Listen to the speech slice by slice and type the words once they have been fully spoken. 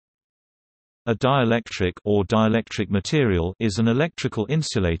A dielectric or dielectric material is an electrical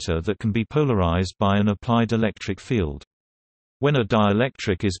insulator that can be polarized by an applied electric field. When a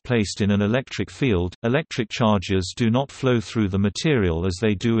dielectric is placed in an electric field, electric charges do not flow through the material as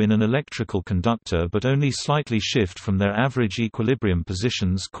they do in an electrical conductor but only slightly shift from their average equilibrium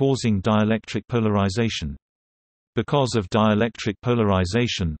positions, causing dielectric polarization. Because of dielectric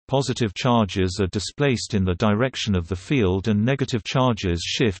polarization, positive charges are displaced in the direction of the field and negative charges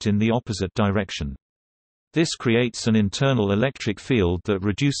shift in the opposite direction. This creates an internal electric field that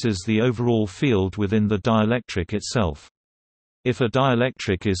reduces the overall field within the dielectric itself. If a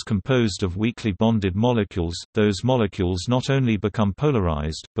dielectric is composed of weakly bonded molecules, those molecules not only become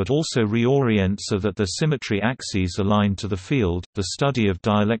polarized, but also reorient so that their symmetry axes align to the field. The study of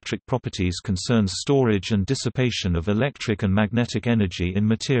dielectric properties concerns storage and dissipation of electric and magnetic energy in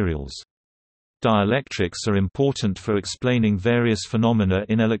materials. Dielectrics are important for explaining various phenomena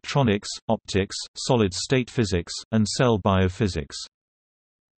in electronics, optics, solid-state physics, and cell biophysics.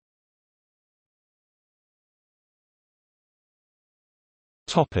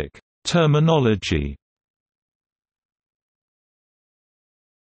 Terminology.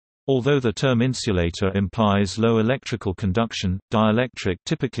 Although the term insulator implies low electrical conduction, dielectric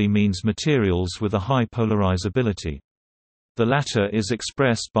typically means materials with a high polarizability. The latter is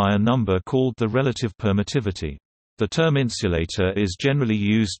expressed by a number called the relative permittivity. The term insulator is generally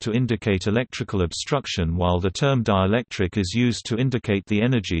used to indicate electrical obstruction, while the term dielectric is used to indicate the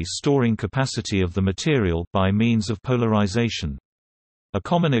energy storing capacity of the material by means of polarization. A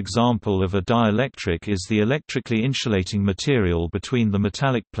common example of a dielectric is the electrically insulating material between the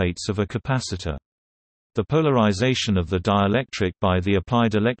metallic plates of a capacitor. The polarization of the dielectric by the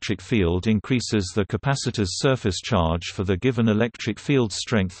applied electric field increases the capacitor's surface charge for the given electric field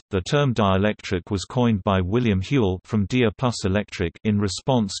strength. The term dielectric was coined by William Whewell from Die plus electric in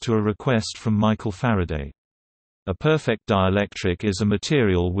response to a request from Michael Faraday. A perfect dielectric is a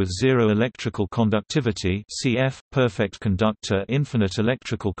material with zero electrical conductivity, cf. perfect conductor, infinite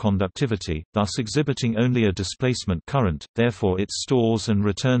electrical conductivity, thus exhibiting only a displacement current, therefore it stores and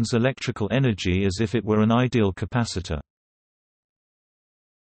returns electrical energy as if it were an ideal capacitor.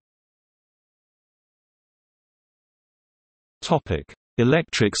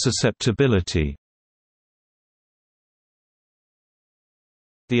 Electric susceptibility.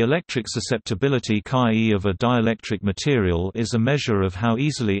 The electric susceptibility Chi of a dielectric material is a measure of how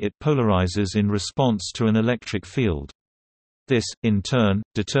easily it polarizes in response to an electric field. This, in turn,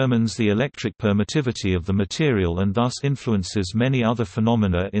 determines the electric permittivity of the material and thus influences many other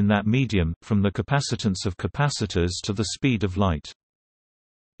phenomena in that medium, from the capacitance of capacitors to the speed of light.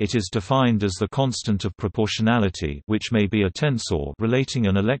 It is defined as the constant of proportionality, which may be a tensor relating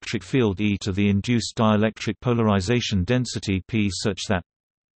an electric field E to the induced dielectric polarization density P such that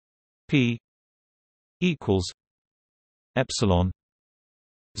P equals epsilon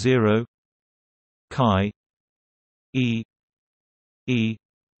 0 chi E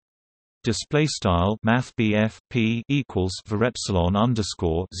display style math P equals var epsilon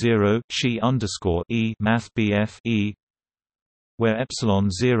underscore 0 chi underscore E math E, where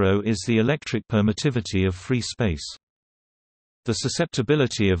epsilon 0 is the electric permittivity of free space. The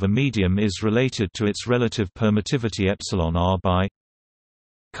susceptibility of a medium is related to its relative permittivity epsilon r by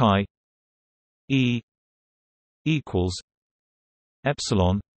chi E equals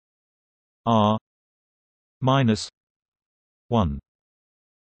epsilon r minus 1.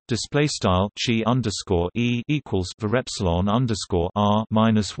 Display style chi underscore E equals var epsilon underscore r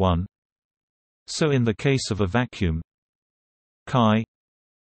minus 1. So in the case of a vacuum, chi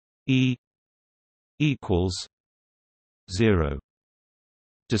E equals 0.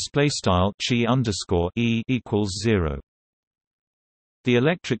 Display style chi underscore E equals 0. The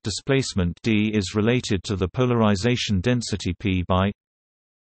electric displacement d is related to the polarization density P by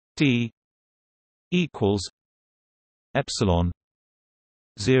d equals epsilon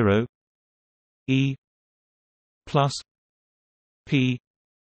 0 E plus P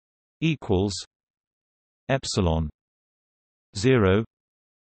equals epsilon 0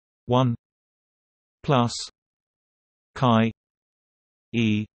 1 plus chi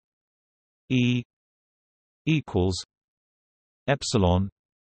E equals epsilon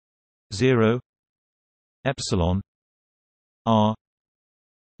 0 epsilon r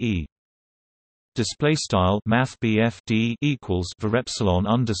E. Display style math d equals var epsilon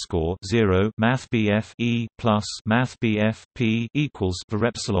underscore 0 math E plus math P equals var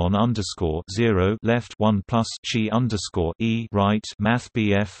epsilon underscore 0 left 1 plus chi underscore E right math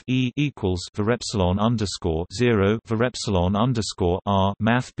E equals var epsilon underscore 0 var epsilon underscore r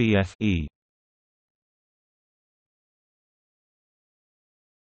math E.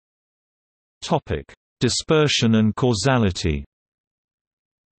 Topic: Dispersion and causality.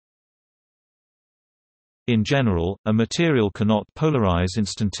 In general, a material cannot polarize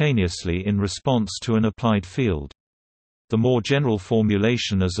instantaneously in response to an applied field. The more general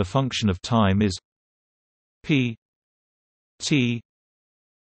formulation as a function of time is p t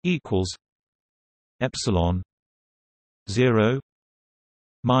equals epsilon 0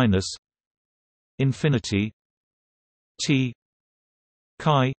 minus infinity t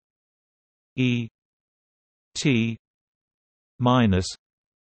chi e t minus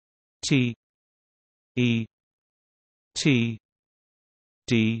t e t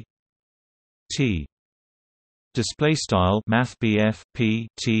d t. Display style mathbf p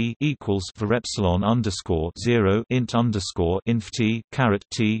t equals for epsilon underscore 0 int underscore inf t caret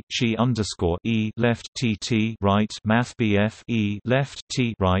t chi underscore e left t t right mathbf e left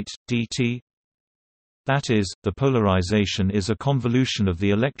t right dt. That is, the polarization is a convolution of the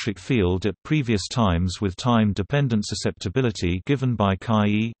electric field at previous times with time-dependent susceptibility given by chi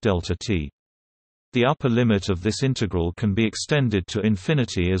e delta t. The upper limit of this integral can be extended to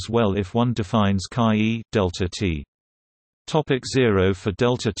infinity as well if one defines chi e delta t. Topic 0 for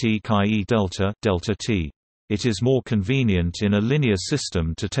delta t chi e delta t. It is more convenient in a linear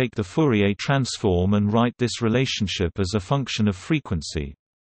system to take the Fourier transform and write this relationship as a function of frequency.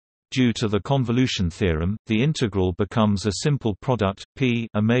 Due to the convolution theorem, the integral becomes a simple product p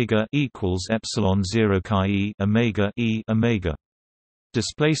omega equals epsilon 0 chi e omega e omega.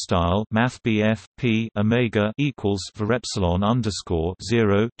 Display style mathbf p omega equals for epsilon underscore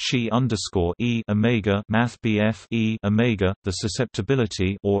 0 chi underscore e omega mathbf e omega. The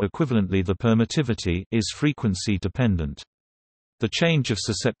susceptibility, or equivalently the permittivity, is frequency dependent. The change of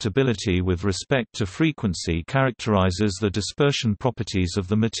susceptibility with respect to frequency characterizes the dispersion properties of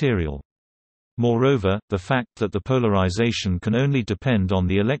the material. Moreover, the fact that the polarization can only depend on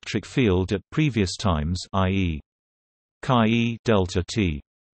the electric field at previous times, i.e. chi e delta t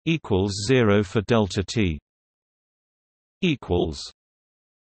equals 0 for delta t equals.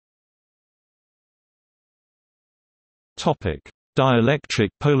 Topic: Dielectric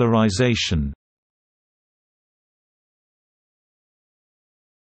polarization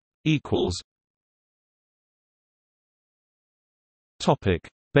equals. Topic: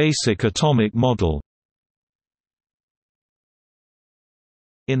 Basic atomic model.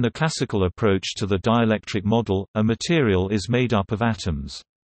 In the classical approach to the dielectric model, a material is made up of atoms.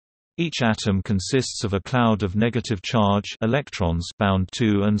 Each atom consists of a cloud of negative charge electrons bound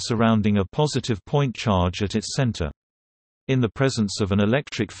to and surrounding a positive point charge at its center. In the presence of an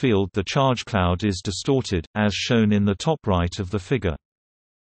electric field, the charge cloud is distorted, as shown in the top right of the figure.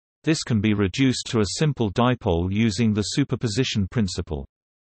 This can be reduced to a simple dipole using the superposition principle.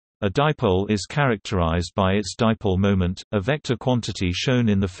 A dipole is characterized by its dipole moment, a vector quantity shown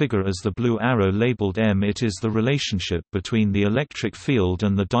in the figure as the blue arrow labeled m. It is the relationship between the electric field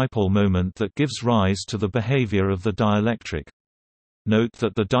and the dipole moment that gives rise to the behavior of the dielectric. Note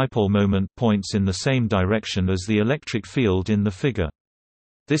that the dipole moment points in the same direction as the electric field in the figure.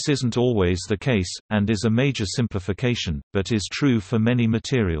 This isn't always the case, and is a major simplification, but is true for many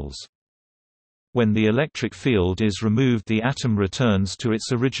materials. When the electric field is removed, the atom returns to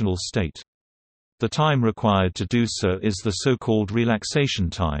its original state. The time required to do so is the so-called relaxation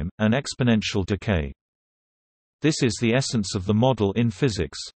time, an exponential decay. This is the essence of the model in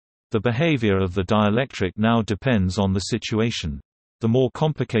physics. The behavior of the dielectric now depends on the situation. The more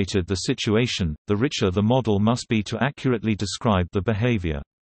complicated the situation, the richer the model must be to accurately describe the behavior.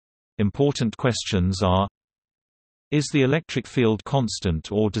 Important questions are: is the electric field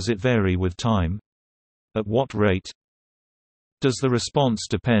constant or does it vary with time? At what rate? Does the response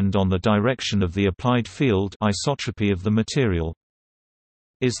depend on the direction of the applied field, isotropy of the material?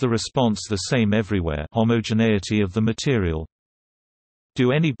 Is the response the same everywhere, homogeneity of the material?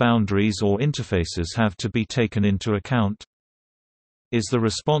 Do any boundaries or interfaces have to be taken into account? Is the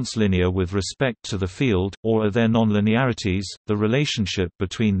response linear with respect to the field, or are there nonlinearities? The relationship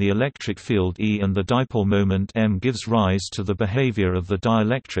between the electric field E and the dipole moment m gives rise to the behavior of the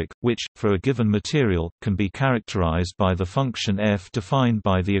dielectric, which, for a given material, can be characterized by the function f defined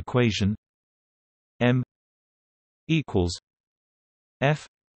by the equation m equals f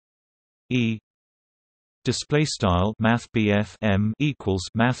E. Display style mathbf m equals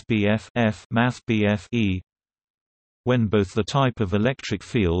mathbf f mathbf E. When both the type of electric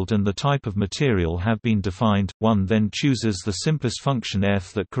field and the type of material have been defined, one then chooses the simplest function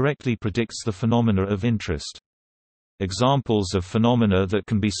f that correctly predicts the phenomena of interest. Examples of phenomena that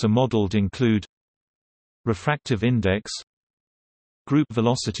can be so modeled include refractive index, group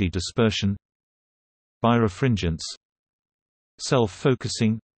velocity dispersion, birefringence,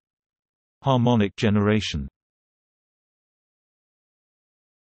 self-focusing, Harmonic generation.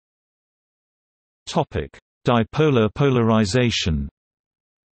 Dipolar polarization.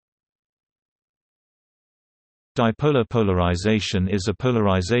 Dipolar polarization is a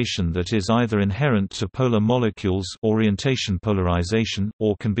polarization that is either inherent to polar molecules, orientation polarization,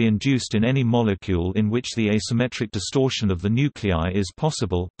 or can be induced in any molecule in which the asymmetric distortion of the nuclei is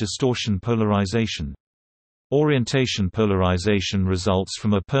possible, distortion polarization. Orientation polarization results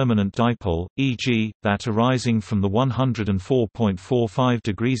from a permanent dipole, e.g., that arising from the 104.45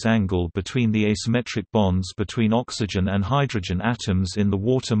 degrees angle between the asymmetric bonds between oxygen and hydrogen atoms in the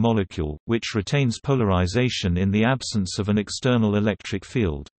water molecule, which retains polarization in the absence of an external electric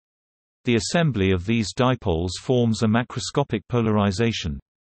field. The assembly of these dipoles forms a macroscopic polarization.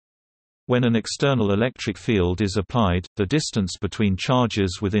 When an external electric field is applied, the distance between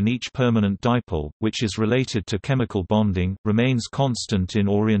charges within each permanent dipole, which is related to chemical bonding, remains constant in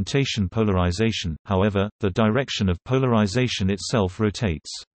orientation polarization, however, the direction of polarization itself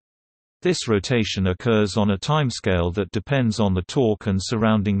rotates. This rotation occurs on a timescale that depends on the torque and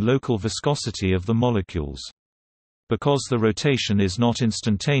surrounding local viscosity of the molecules. Because the rotation is not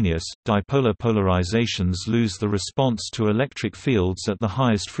instantaneous, dipolar polarizations lose the response to electric fields at the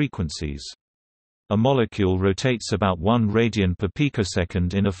highest frequencies. A molecule rotates about 1 radian per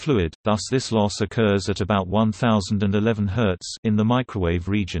picosecond in a fluid, thus this loss occurs at about 1011 Hz in the microwave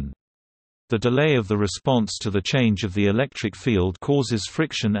region. The delay of the response to the change of the electric field causes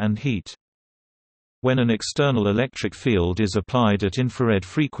friction and heat. When an external electric field is applied at infrared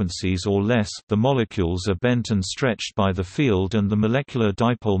frequencies or less, the molecules are bent and stretched by the field and the molecular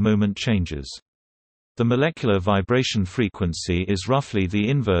dipole moment changes. The molecular vibration frequency is roughly the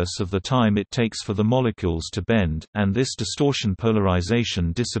inverse of the time it takes for the molecules to bend, and this distortion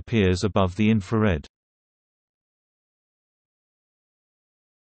polarization disappears above the infrared.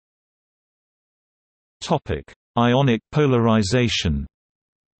 Ionic polarization.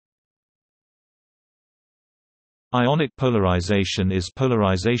 Ionic polarization is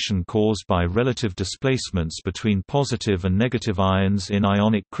polarization caused by relative displacements between positive and negative ions in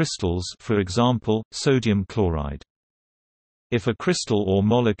ionic crystals, for example, sodium chloride. If a crystal or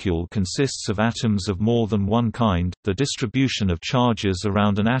molecule consists of atoms of more than one kind, the distribution of charges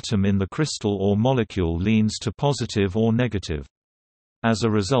around an atom in the crystal or molecule leans to positive or negative. As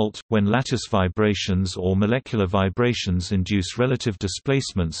a result, when lattice vibrations or molecular vibrations induce relative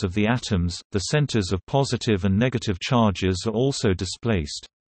displacements of the atoms, the centers of positive and negative charges are also displaced.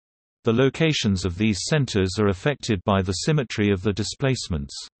 The locations of these centers are affected by the symmetry of the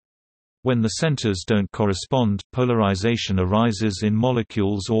displacements. When the centers don't correspond, polarization arises in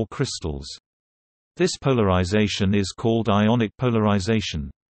molecules or crystals. This polarization is called ionic polarization.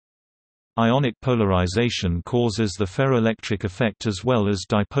 Ionic polarization causes the ferroelectric effect as well as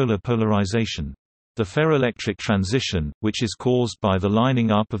dipolar polarization. The ferroelectric transition, which is caused by the lining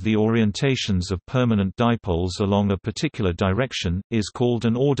up of the orientations of permanent dipoles along a particular direction, is called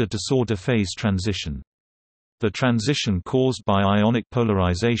an order-disorder phase transition. The transition caused by ionic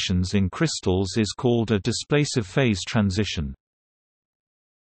polarizations in crystals is called a displacive phase transition.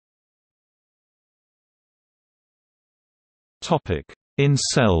 In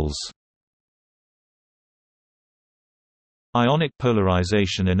cells. Ionic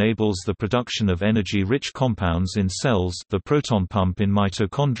polarization enables the production of energy-rich compounds in cells, the proton pump in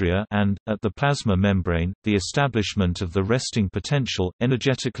mitochondria, and, at the plasma membrane, the establishment of the resting potential,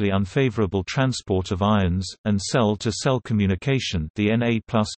 energetically unfavorable transport of ions, and cell-to-cell communication, the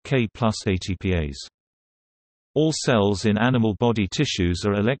Na+K+ ATPase. All cells in animal body tissues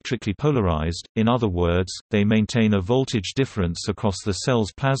are electrically polarized, in other words, they maintain a voltage difference across the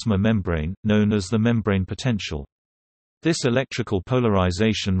cell's plasma membrane, known as the membrane potential. This electrical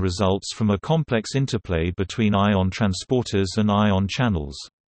polarization results from a complex interplay between ion transporters and ion channels.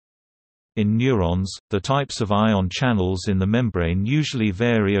 In neurons, the types of ion channels in the membrane usually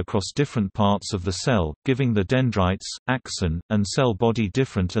vary across different parts of the cell, giving the dendrites, axon, and cell body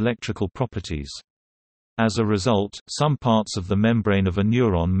different electrical properties. As a result, some parts of the membrane of a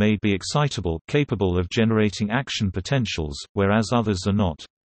neuron may be excitable, capable of generating action potentials, whereas others are not.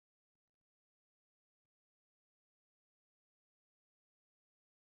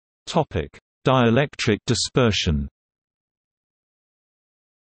 Dielectric dispersion.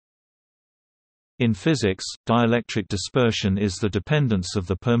 In physics, dielectric dispersion is the dependence of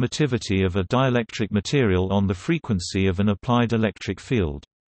the permittivity of a dielectric material on the frequency of an applied electric field.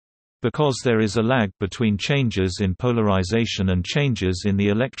 Because there is a lag between changes in polarization and changes in the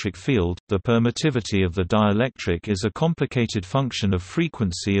electric field, the permittivity of the dielectric is a complicated function of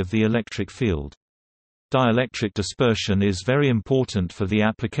frequency of the electric field. Dielectric dispersion is very important for the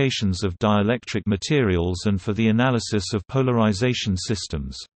applications of dielectric materials and for the analysis of polarization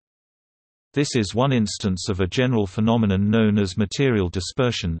systems. This is one instance of a general phenomenon known as material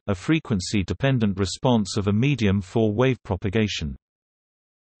dispersion, a frequency-dependent response of a medium for wave propagation.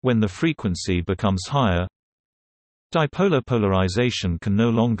 When the frequency becomes higher, dipolar polarization can no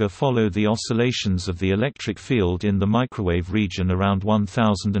longer follow the oscillations of the electric field in the microwave region around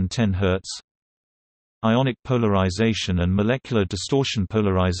 1010 Hz. Ionic polarization and molecular distortion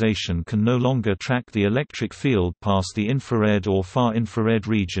polarization can no longer track the electric field past the infrared or far-infrared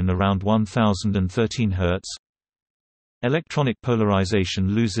region around 1013 Hz. Electronic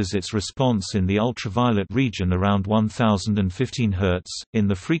polarization loses its response in the ultraviolet region around 1015 Hz. In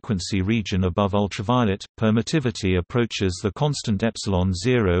the frequency region above ultraviolet, permittivity approaches the constant epsilon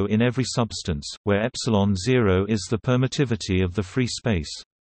 0 in every substance, where epsilon 0 is the permittivity of the free space.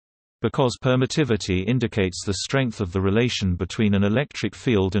 Because permittivity indicates the strength of the relation between an electric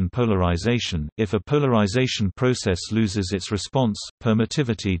field and polarization, if a polarization process loses its response,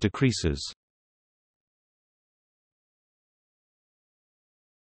 permittivity decreases.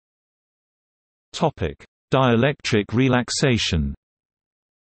 Dielectric relaxation.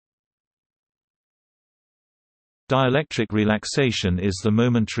 Dielectric relaxation is the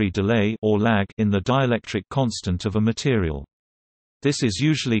momentary delay or lag in the dielectric constant of a material. This is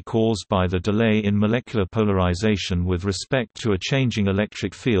usually caused by the delay in molecular polarization with respect to a changing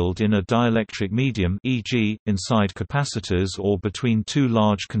electric field in a dielectric medium, e.g., inside capacitors or between two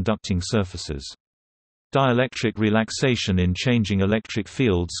large conducting surfaces. Dielectric relaxation in changing electric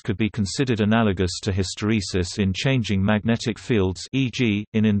fields could be considered analogous to hysteresis in changing magnetic fields, e.g.,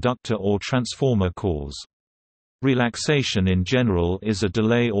 in inductor or transformer cores. Relaxation in general is a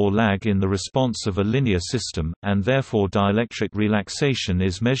delay or lag in the response of a linear system, and therefore dielectric relaxation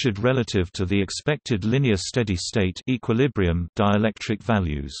is measured relative to the expected linear steady-state equilibrium dielectric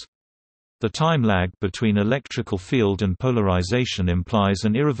values. The time lag between electrical field and polarization implies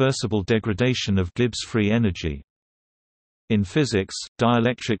an irreversible degradation of Gibbs free energy. In physics,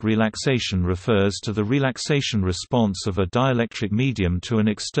 dielectric relaxation refers to the relaxation response of a dielectric medium to an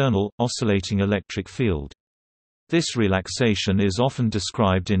external, oscillating electric field. This relaxation is often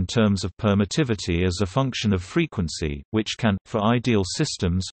described in terms of permittivity as a function of frequency, which can, for ideal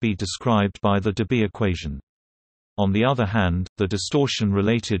systems, be described by the Debye equation. On the other hand, the distortion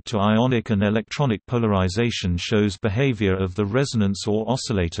related to ionic and electronic polarization shows behavior of the resonance or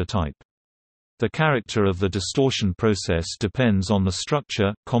oscillator type. The character of the distortion process depends on the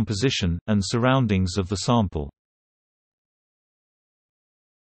structure, composition, and surroundings of the sample.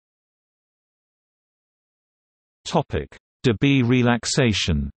 Debye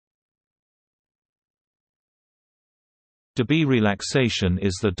relaxation. Debye relaxation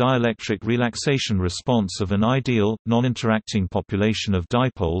is the dielectric relaxation response of an ideal, non-interacting population of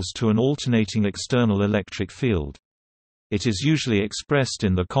dipoles to an alternating external electric field. It is usually expressed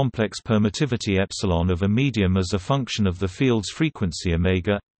in the complex permittivity epsilon of a medium as a function of the field's frequency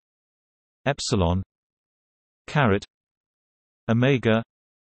omega epsilon caret omega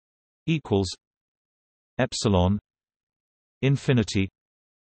equals epsilon infinity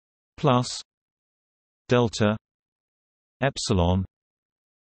plus delta epsilon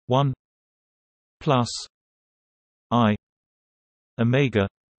 1 plus I omega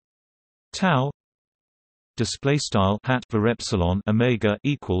tau. Display style hat var epsilon omega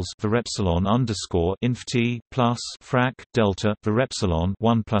equals var epsilon underscore inf t plus frac delta var epsilon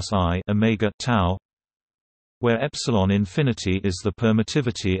 1 plus I omega tau, where epsilon infinity is the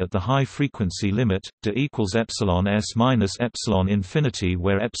permittivity at the high frequency limit, d equals epsilon s minus epsilon infinity,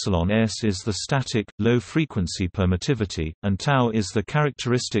 where epsilon s is the static, low frequency permittivity, and tau is the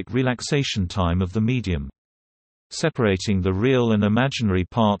characteristic relaxation time of the medium. Separating the real and imaginary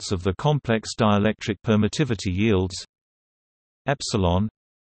parts of the complex dielectric permittivity yields epsilon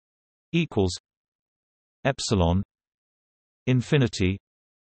equals epsilon infinity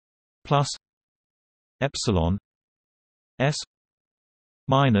plus epsilon s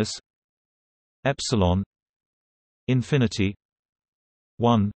minus epsilon infinity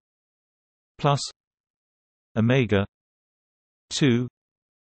 1 plus omega 2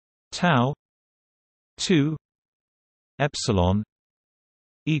 tau 2 epsilon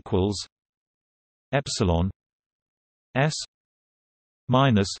equals epsilon s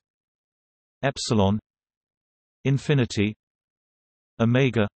minus epsilon infinity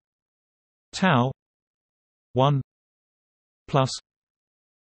omega tau 1 plus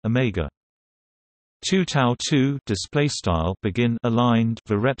omega 2 tau 2 display style begin aligned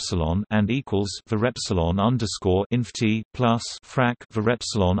varepsilon and equals varepsilon underscore inf t plus frac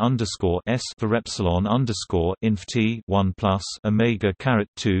varepsilon underscore s varepsilon underscore inf t 1 plus omega caret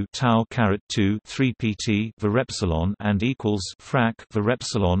 2 tau caret 2 3 pt varepsilon and equals frac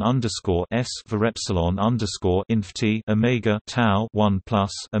varepsilon underscore s varepsilon underscore inf t omega tau 1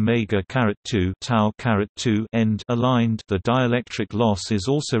 plus omega caret 2 tau caret 2 end aligned. The dielectric loss is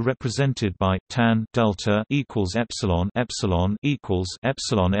also represented by tan delta equals epsilon equals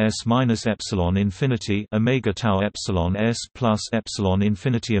epsilon s minus epsilon infinity omega tau epsilon s plus epsilon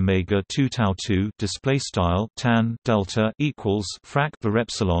infinity omega 2 tau 2 display style tan delta equals frac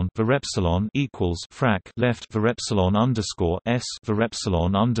varepsilon equals frac left varepsilon underscore s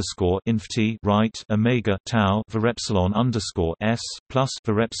varepsilon underscore inf t right omega tau varepsilon underscore s plus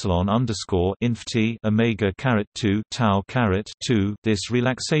varepsilon underscore inf t omega caret 2 tau caret 2. This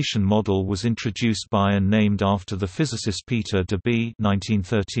relaxation model was introduced by and named after the physicist Peter Debye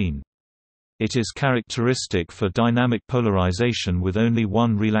 1913. It is characteristic for dynamic polarization with only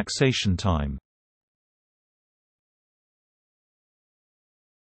one relaxation time.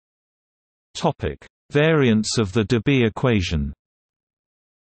 Topic: Variants of the Debye equation.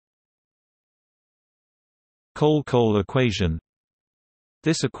 Cole equation.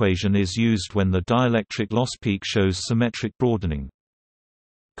 This equation is used when the dielectric loss peak shows symmetric broadening.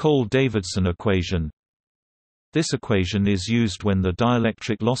 Cole-Davidson equation. This equation is used when the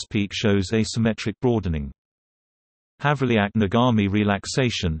dielectric loss peak shows asymmetric broadening. Havliak-Nagami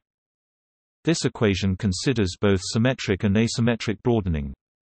relaxation. This equation considers both symmetric and asymmetric broadening.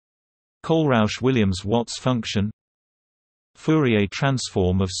 Kohlrausch-Williams-Watts function. Fourier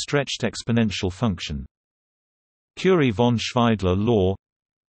transform of stretched exponential function. Curie-von Schweidler law.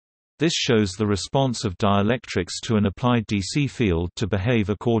 This shows the response of dielectrics to an applied DC field to behave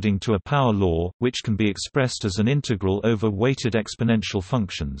according to a power law, which can be expressed as an integral over weighted exponential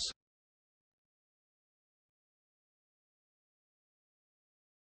functions.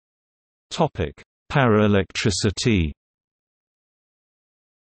 Paraelectricity.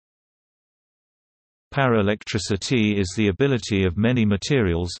 Paraelectricity is the ability of many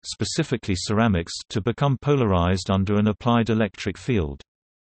materials, specifically ceramics, to become polarized under an applied electric field.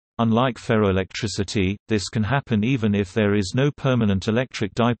 Unlike ferroelectricity, this can happen even if there is no permanent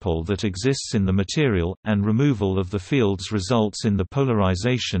electric dipole that exists in the material, and removal of the fields results in the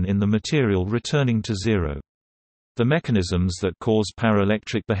polarization in the material returning to zero. The mechanisms that cause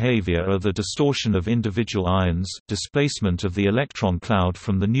paraelectric behavior are the distortion of individual ions, displacement of the electron cloud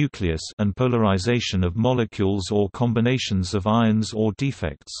from the nucleus, and polarization of molecules or combinations of ions or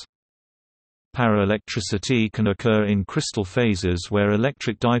defects. Paraelectricity can occur in crystal phases where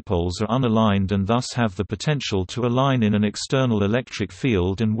electric dipoles are unaligned and thus have the potential to align in an external electric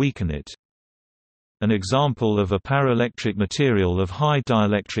field and weaken it. An example of a paraelectric material of high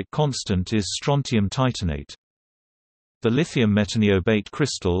dielectric constant is strontium titanate. The lithium metaniobate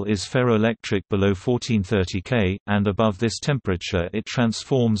crystal is ferroelectric below 1430 K, and above this temperature it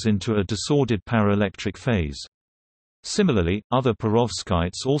transforms into a disordered paraelectric phase. Similarly, other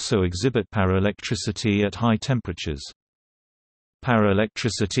perovskites also exhibit paraelectricity at high temperatures.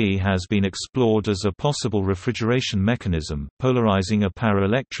 Paraelectricity has been explored as a possible refrigeration mechanism, polarizing a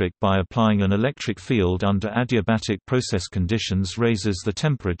paraelectric by applying an electric field under adiabatic process conditions raises the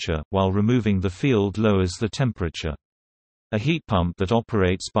temperature, while removing the field lowers the temperature. A heat pump that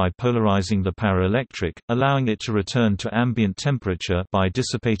operates by polarizing the paraelectric, allowing it to return to ambient temperature by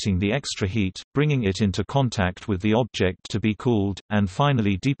dissipating the extra heat, bringing it into contact with the object to be cooled, and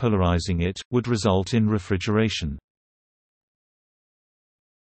finally depolarizing it, would result in refrigeration.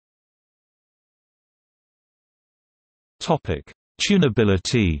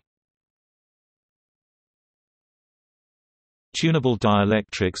 Tunability. Tunable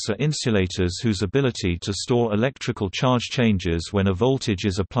dielectrics are insulators whose ability to store electrical charge changes when a voltage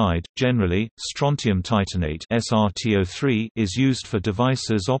is applied. Generally, strontium titanate (SrTO3) is used for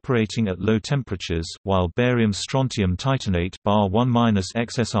devices operating at low temperatures, while barium strontium titanate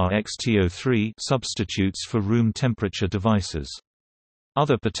 (Bar1-XSrXTO3) substitutes for room temperature devices.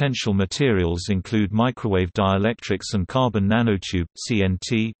 Other potential materials include microwave dielectrics and carbon nanotube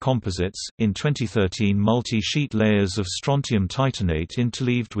 (CNT) composites. In 2013, multi-sheet layers of strontium titanate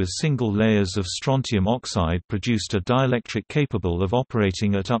interleaved with single layers of strontium oxide produced a dielectric capable of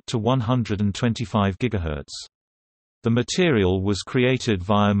operating at up to 125 GHz. The material was created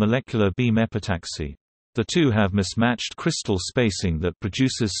via molecular beam epitaxy. The two have mismatched crystal spacing that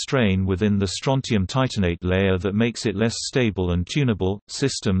produces strain within the strontium titanate layer that makes it less stable and tunable.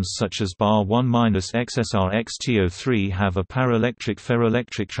 Systems such as Bar 1-XSR-XTO3 have a paraelectric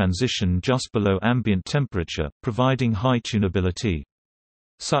ferroelectric transition just below ambient temperature, providing high tunability.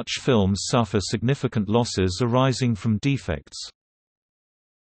 Such films suffer significant losses arising from defects.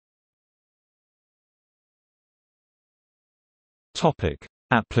 Topic: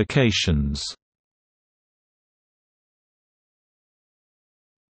 Applications.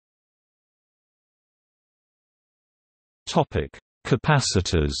 Topic: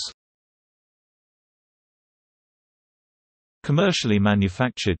 Capacitors. Commercially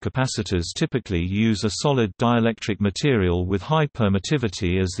manufactured capacitors typically use a solid dielectric material with high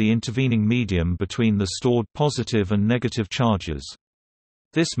permittivity as the intervening medium between the stored positive and negative charges.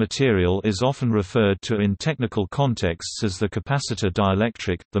 This material is often referred to in technical contexts as the capacitor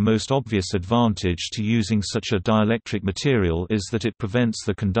dielectric. The most obvious advantage to using such a dielectric material is that it prevents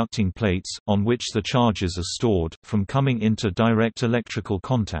the conducting plates, on which the charges are stored, from coming into direct electrical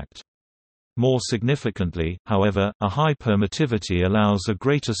contact. More significantly, however, a high permittivity allows a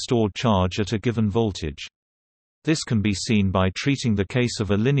greater stored charge at a given voltage. This can be seen by treating the case of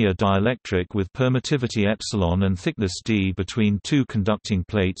a linear dielectric with permittivity epsilon and thickness d between two conducting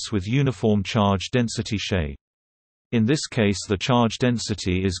plates with uniform charge density She. In this case the charge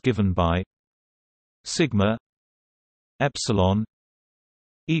density is given by sigma epsilon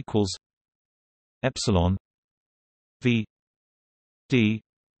equals epsilon v d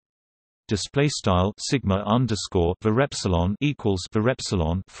display style sigma underscore varepsilon equals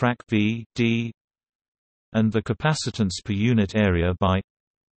varepsilon frac v d, and the capacitance per unit area by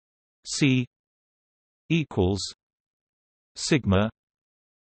C equals sigma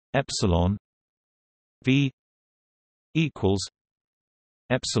epsilon V equals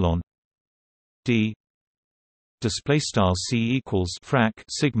epsilon D. Display style C equals frac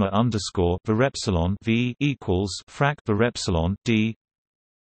sigma underscore varepsilon V equals frac varepsilon D.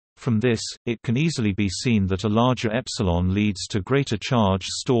 From this, it can easily be seen that a larger epsilon leads to greater charge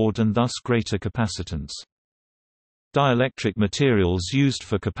stored and thus greater capacitance. Dielectric materials used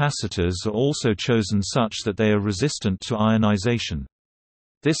for capacitors are also chosen such that they are resistant to ionization.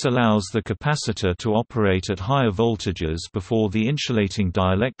 This allows the capacitor to operate at higher voltages before the insulating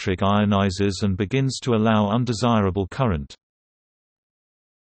dielectric ionizes and begins to allow undesirable current.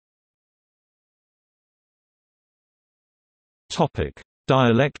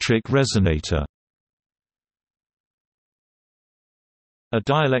 Dielectric resonator. A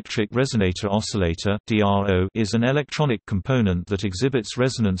dielectric resonator oscillator (DRO) is an electronic component that exhibits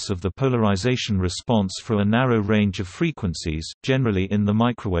resonance of the polarization response for a narrow range of frequencies, generally in the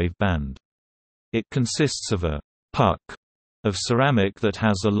microwave band. It consists of a puck of ceramic that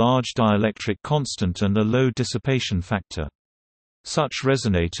has a large dielectric constant and a low dissipation factor. Such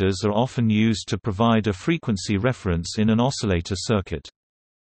resonators are often used to provide a frequency reference in an oscillator circuit.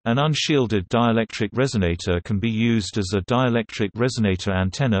 An unshielded dielectric resonator can be used as a dielectric resonator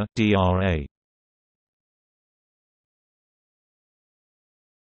antenna (DRA).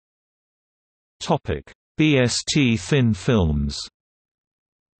 Topic: BST thin films.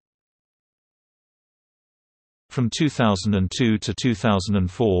 From 2002 to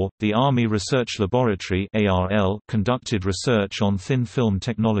 2004, the Army Research Laboratory (ARL) conducted research on thin film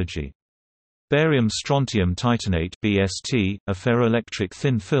technology. Barium-strontium titanate (BST), a ferroelectric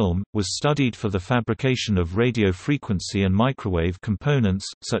thin film, was studied for the fabrication of radio frequency and microwave components,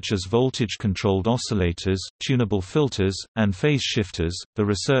 such as voltage-controlled oscillators, tunable filters, and phase shifters. The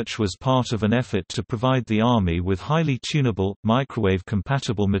research was part of an effort to provide the Army with highly tunable,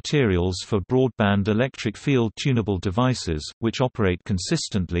 microwave-compatible materials for broadband electric field tunable devices, which operate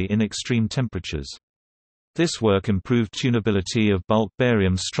consistently in extreme temperatures. This work improved tunability of bulk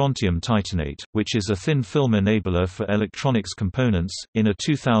barium-strontium titanate, which is a thin film enabler for electronics components. In a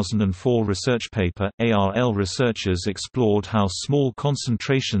 2004 research paper, ARL researchers explored how small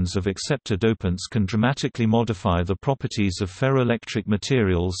concentrations of acceptor dopants can dramatically modify the properties of ferroelectric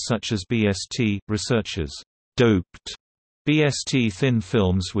materials such as BST. Researchers doped BST thin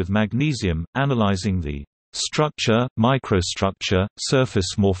films with magnesium, analyzing the structure, microstructure,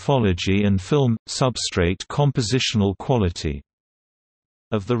 surface morphology and film, substrate compositional quality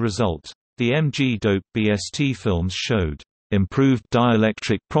of the result. The Mg-doped BST films showed improved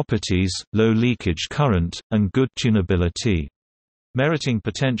dielectric properties, low leakage current, and good tunability, meriting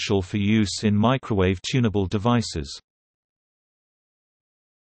potential for use in microwave tunable devices.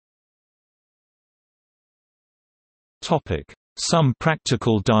 Some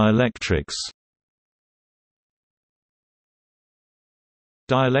practical dielectrics.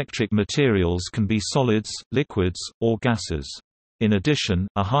 Dielectric materials can be solids, liquids, or gases. In addition,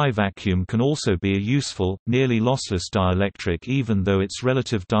 a high vacuum can also be a useful, nearly lossless dielectric even though its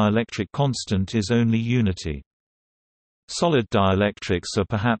relative dielectric constant is only unity. Solid dielectrics are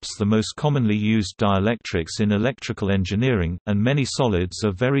perhaps the most commonly used dielectrics in electrical engineering, and many solids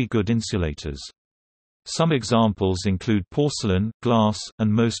are very good insulators. Some examples include porcelain, glass, and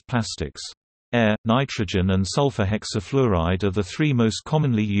most plastics. Air, nitrogen and sulfur hexafluoride are the three most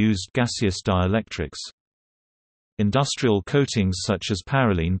commonly used gaseous dielectrics. Industrial coatings such as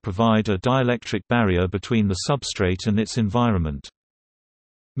paraffin provide a dielectric barrier between the substrate and its environment.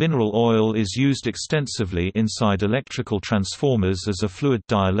 Mineral oil is used extensively inside electrical transformers as a fluid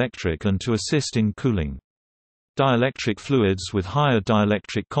dielectric and to assist in cooling. Dielectric fluids with higher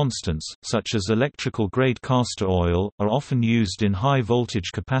dielectric constants, such as electrical-grade castor oil, are often used in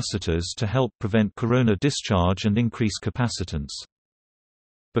high-voltage capacitors to help prevent corona discharge and increase capacitance.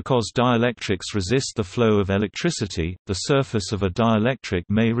 Because dielectrics resist the flow of electricity, the surface of a dielectric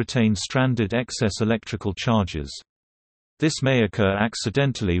may retain stranded excess electrical charges. This may occur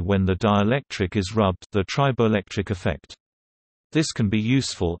accidentally when the dielectric is rubbed, the triboelectric effect. This can be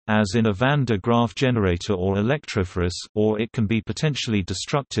useful, as in a Van de Graaff generator or electrophorus, or it can be potentially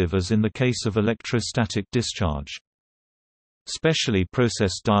destructive as in the case of electrostatic discharge. Specially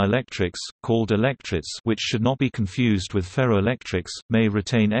processed dielectrics, called electrets, which should not be confused with ferroelectrics, may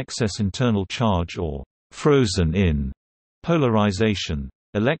retain excess internal charge or frozen-in polarization.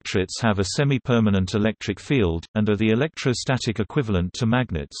 Electrets have a semi-permanent electric field, and are the electrostatic equivalent to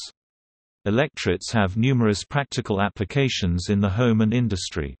magnets. Electrets have numerous practical applications in the home and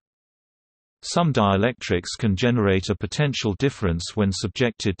industry. Some dielectrics can generate a potential difference when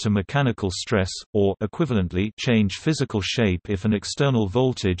subjected to mechanical stress, or equivalently change physical shape if an external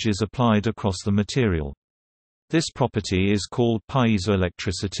voltage is applied across the material. This property is called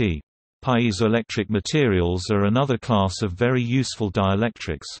piezoelectricity. Piezoelectric materials are another class of very useful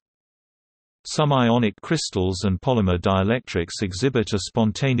dielectrics. Some ionic crystals and polymer dielectrics exhibit a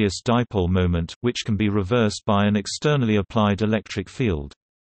spontaneous dipole moment, which can be reversed by an externally applied electric field.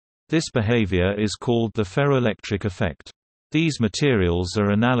 This behavior is called the ferroelectric effect. These materials are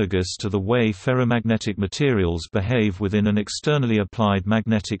analogous to the way ferromagnetic materials behave within an externally applied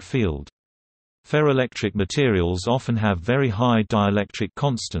magnetic field. Ferroelectric materials often have very high dielectric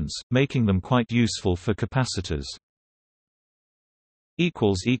constants, making them quite useful for capacitors.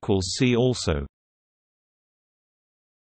 See also